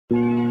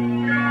Then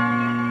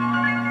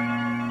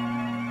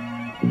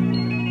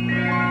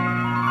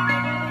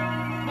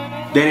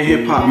in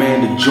hip hop,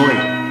 man, The Joint.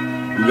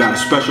 We got a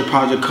special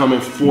project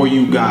coming for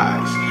you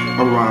guys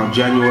around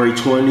January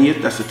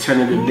 20th. That's a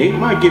tentative date.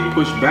 Might get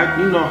pushed back.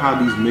 You know how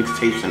these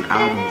mixtapes and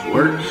albums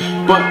work.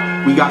 But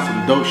we got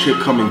some dope shit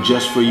coming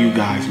just for you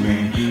guys,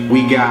 man.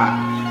 We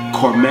got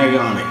Cormega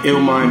on an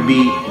Illmind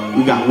beat.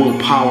 We got Will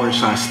Power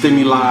inside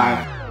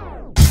Stimuli.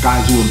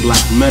 Guys doing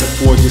Black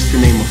Metaphor, just to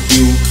name a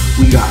few.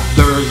 We got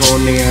Thurs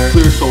on there.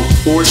 Clear Soul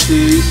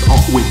Forces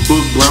with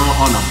Book Brown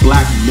on a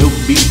Black Milk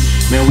beat.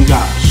 Man, we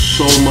got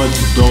so much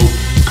dope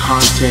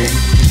content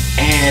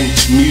and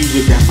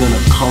music that's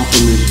gonna come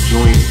from this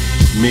joint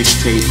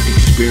mixtape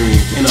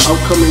experience. In the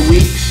upcoming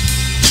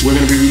weeks, we're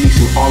gonna be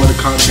releasing all of the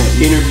content,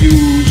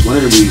 interviews. One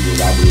of the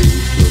reasons I believe we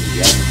still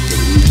together,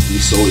 because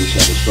we saw each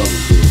other struggle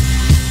through.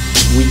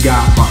 We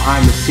got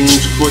behind the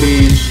scenes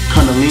footage,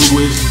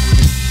 Cunnilinguist.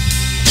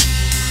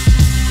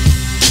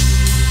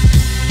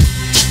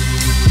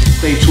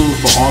 Stay tuned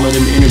for all of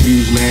them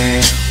interviews,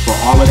 man. For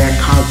all of that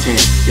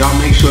content. Y'all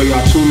make sure y'all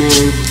tune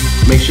in.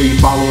 Make sure you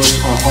follow us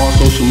on all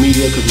social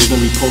media because we're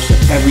going to be posting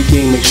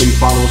everything. Make sure you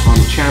follow us on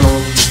the channel.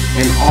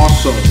 And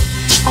also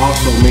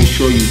make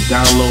sure you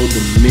download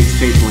the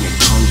mixtape when it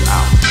comes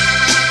out.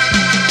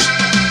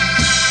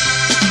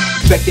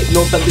 Respect it,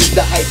 no believe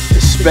the hype.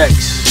 The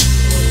specs.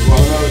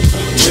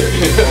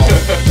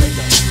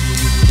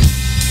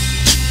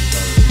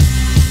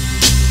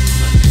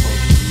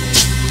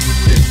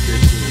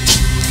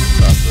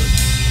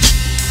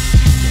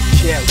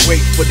 Can't wait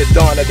for the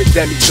dawn of the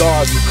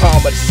demigods, the calm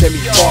of the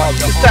semi-fog.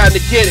 It's time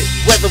to get it,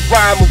 whether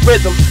rhyme or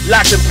rhythm,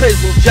 locked in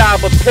prison,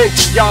 job or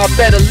pension, y'all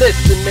better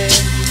listen, man.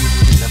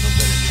 Never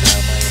been a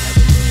time I ain't had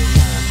a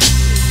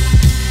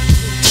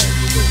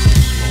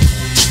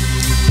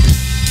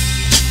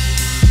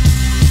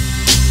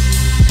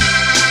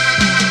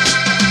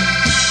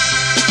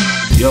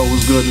Yo,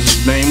 what's good? This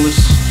is Nameless.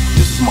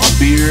 This is my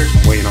beard.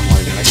 Wait, I'm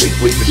like, I can't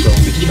wait to show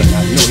him this track.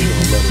 I know he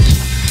gonna love it.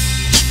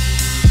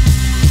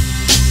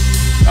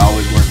 I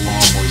always work with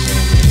homeboys, man.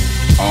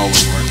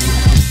 Always work with